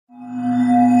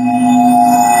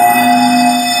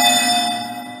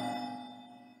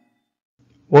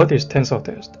What is tensile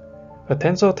test? A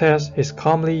tensile test is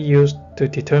commonly used to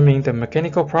determine the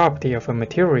mechanical property of a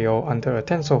material under a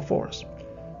tensile force.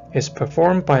 It's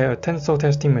performed by a tensile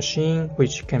testing machine,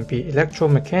 which can be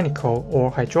electromechanical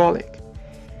or hydraulic.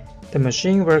 The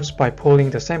machine works by pulling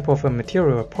the sample of a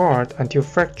material apart until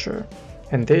fracture,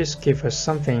 and this gives us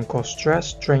something called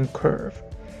stress-strain curve,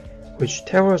 which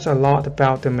tells us a lot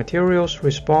about the material's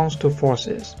response to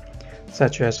forces,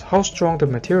 such as how strong the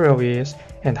material is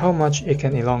and how much it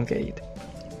can elongate.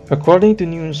 According to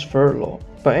Newton's third law,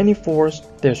 by any force,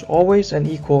 there's always an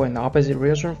equal and opposite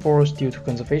reaction force due to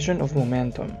conservation of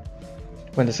momentum.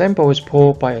 When the sample is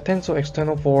pulled by a tensile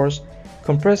external force,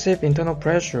 compressive internal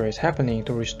pressure is happening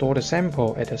to restore the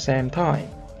sample at the same time.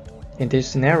 In this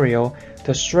scenario,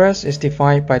 the stress is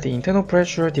defined by the internal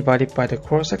pressure divided by the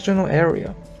cross-sectional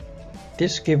area.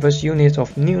 This gives us units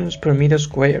of newtons per meter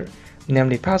square,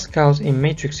 namely pascals in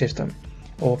metric system,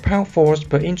 or pound-force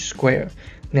per inch square,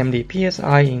 namely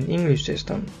psi in English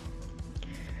system.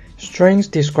 Strains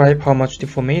describe how much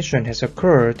deformation has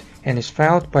occurred and is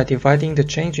found by dividing the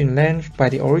change in length by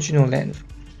the original length,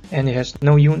 and it has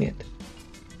no unit.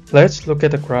 Let's look at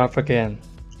the graph again.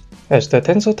 As the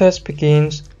tensile test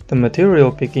begins, the material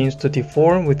begins to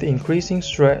deform with increasing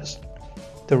stress.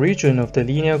 The region of the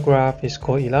linear graph is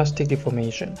called elastic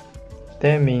deformation.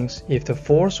 That means if the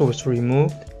force was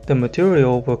removed, the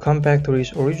material will come back to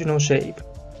its original shape.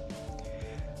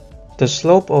 The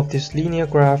slope of this linear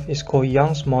graph is called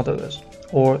Young's modulus,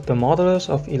 or the modulus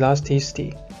of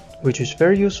elasticity, which is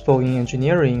very useful in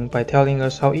engineering by telling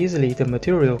us how easily the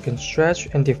material can stretch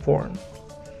and deform.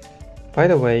 By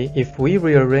the way, if we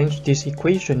rearrange this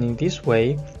equation in this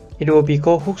way, it will be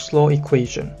called Hooke's law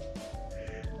equation.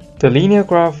 The linear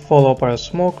graph followed by a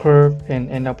small curve and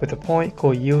end up with a point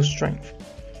called yield strength.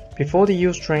 Before the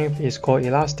yield strength is called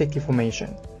elastic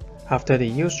deformation. After the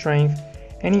yield strength,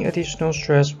 any additional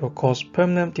stress will cause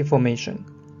permanent deformation,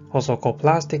 also called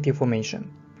plastic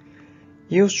deformation.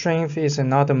 Yield strength is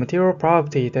another material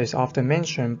property that is often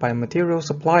mentioned by material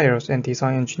suppliers and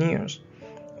design engineers.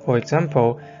 For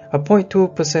example, a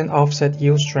 0.2% offset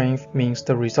yield strength means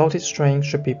the resulted strength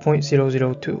should be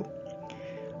 0.002.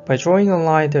 By drawing a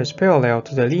line that is parallel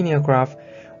to the linear graph,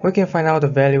 we can find out the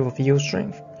value of yield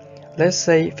strength. Let's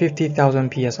say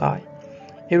 50,000 psi.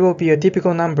 It will be a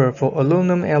typical number for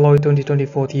aluminum alloy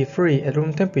 2024 T3 at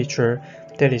room temperature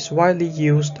that is widely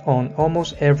used on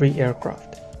almost every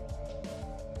aircraft.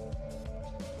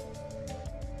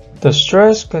 The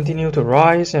stress continues to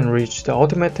rise and reach the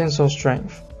ultimate tensile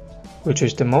strength, which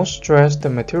is the most stress the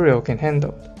material can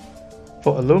handle.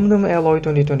 For aluminum alloy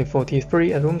 2024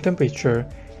 T3 at room temperature,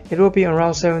 it will be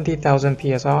around 70,000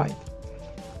 psi.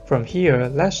 From here,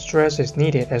 less stress is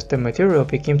needed as the material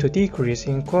begins to decrease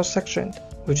in cross-section,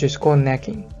 which is called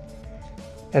necking.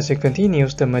 As it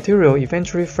continues, the material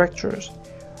eventually fractures.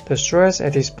 The stress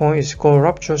at this point is called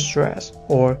rupture stress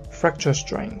or fracture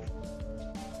strength.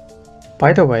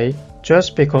 By the way,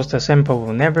 just because the sample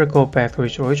will never go back to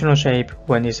its original shape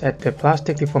when it's at the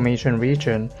plastic deformation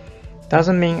region,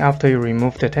 doesn't mean after you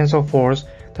remove the tensile force,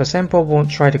 the sample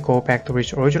won't try to go back to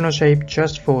its original shape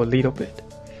just for a little bit.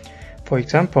 For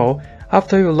example,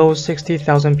 after you load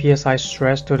 60,000 psi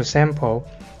stress to the sample,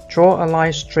 draw a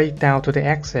line straight down to the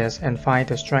axis and find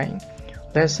the strain.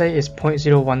 Let's say it's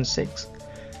 0.016.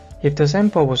 If the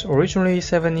sample was originally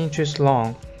 7 inches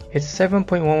long, it's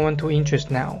 7.112 inches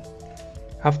now.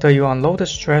 After you unload the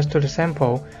stress to the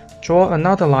sample, draw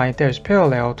another line that is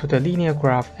parallel to the linear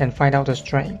graph and find out the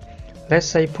strain. Let's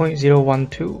say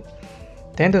 0.012.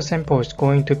 Then the sample is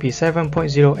going to be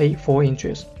 7.084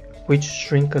 inches, which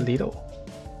shrink a little.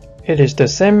 It is the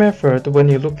same method when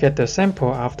you look at the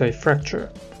sample after a fracture.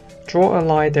 Draw a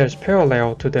line that is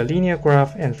parallel to the linear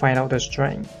graph and find out the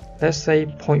strain. Let's say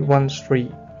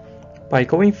 0.13. By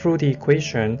going through the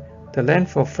equation, the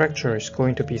length of fracture is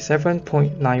going to be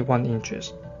 7.91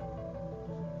 inches.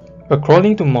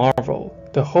 According to Marvel,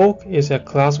 the Hulk is at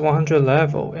class 100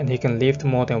 level and he can lift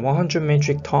more than 100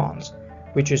 metric tons,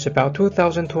 which is about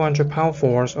 2,200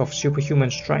 pound-force of superhuman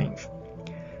strength.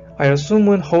 I assume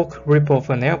when Hulk rips off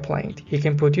an airplane, he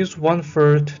can produce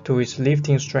 1/3 to its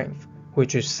lifting strength,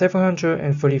 which is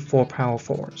 734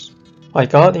 pound-force. I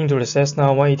got into the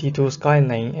Cessna 182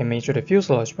 Skyline and measured the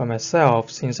fuselage by myself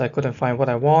since I couldn't find what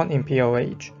I want in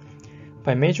PLH.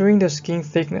 By measuring the skin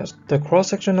thickness, the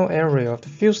cross-sectional area of the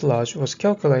fuselage was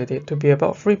calculated to be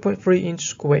about 3.3 inches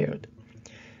squared.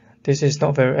 This is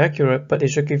not very accurate, but it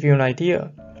should give you an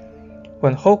idea.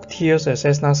 When Hulk tears a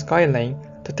Cessna Skyline,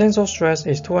 the tensile stress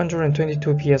is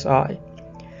 222 psi.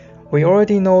 We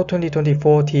already know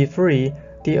 2024 T3,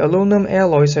 the aluminum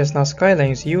alloy Cessna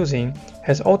Skyline is using,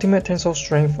 has ultimate tensile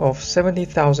strength of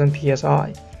 70,000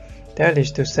 psi, That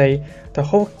is to say, the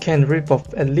Hawk can rip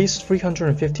off at least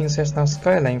 315 Cessna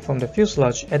Skyline from the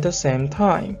fuselage at the same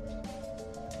time.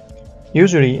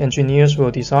 Usually, engineers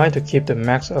will design to keep the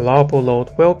max allowable load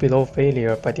well below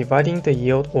failure by dividing the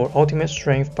yield or ultimate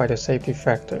strength by the safety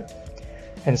factor.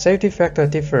 And safety factor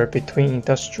differ between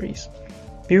industries.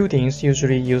 Buildings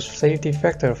usually use safety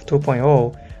factor of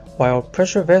 2.0, while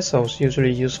pressure vessels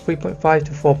usually use 3.5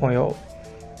 to 4.0.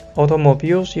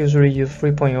 Automobiles usually use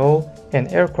 3.0,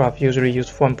 and aircraft usually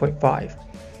use 1.5.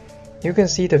 You can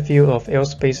see the field of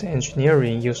aerospace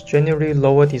engineering use generally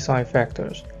lower design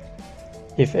factors.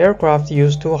 If aircraft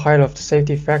use too high of the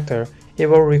safety factor, it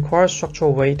will require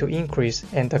structural weight to increase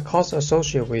and the cost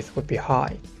associated with would be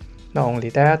high. Not only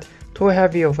that, too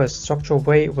heavy of a structural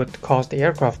weight would cause the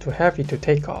aircraft too heavy to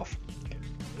take off.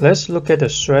 Let's look at the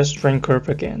stress-strain curve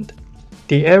again.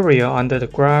 The area under the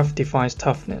graph defines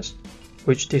toughness,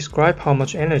 which describes how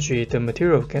much energy the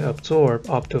material can absorb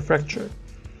up to fracture.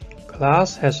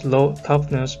 Glass has low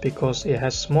toughness because it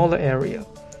has smaller area,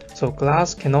 so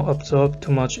glass cannot absorb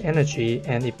too much energy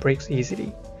and it breaks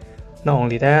easily. Not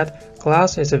only that,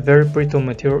 glass is a very brittle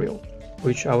material,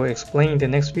 which I will explain in the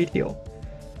next video.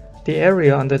 The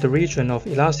area under the region of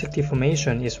elastic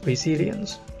deformation is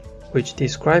resilience, which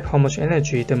describes how much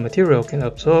energy the material can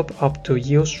absorb up to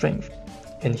yield strength.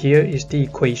 And here is the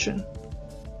equation.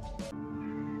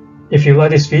 If you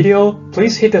like this video,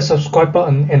 please hit the subscribe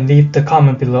button and leave the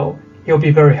comment below. It will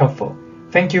be very helpful.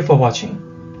 Thank you for watching.